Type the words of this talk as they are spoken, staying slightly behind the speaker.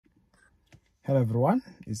Hello everyone,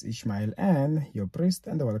 it's Ishmael and your priest,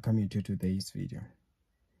 and I welcome you to today's video.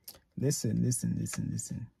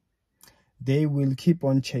 Listen. They will keep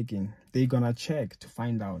on checking. They're gonna check to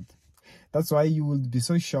find out. That's why you will be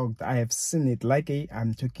so shocked. I have seen it, like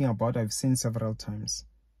I'm talking about, I've seen several times.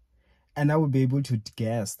 And I will be able to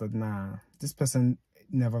guess that, nah, this person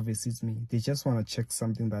never visits me. They just want to check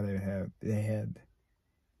something that they had.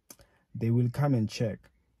 They will come and check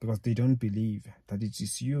because they don't believe that it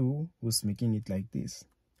is you who's making it like this.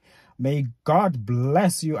 May God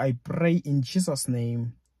bless you, I pray in Jesus'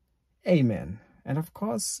 name. Amen. And of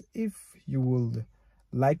course, if you would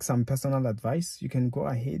like some personal advice, you can go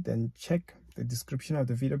ahead and check the description of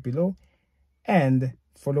the video below and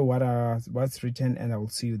follow what's written, and I will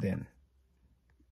see you then.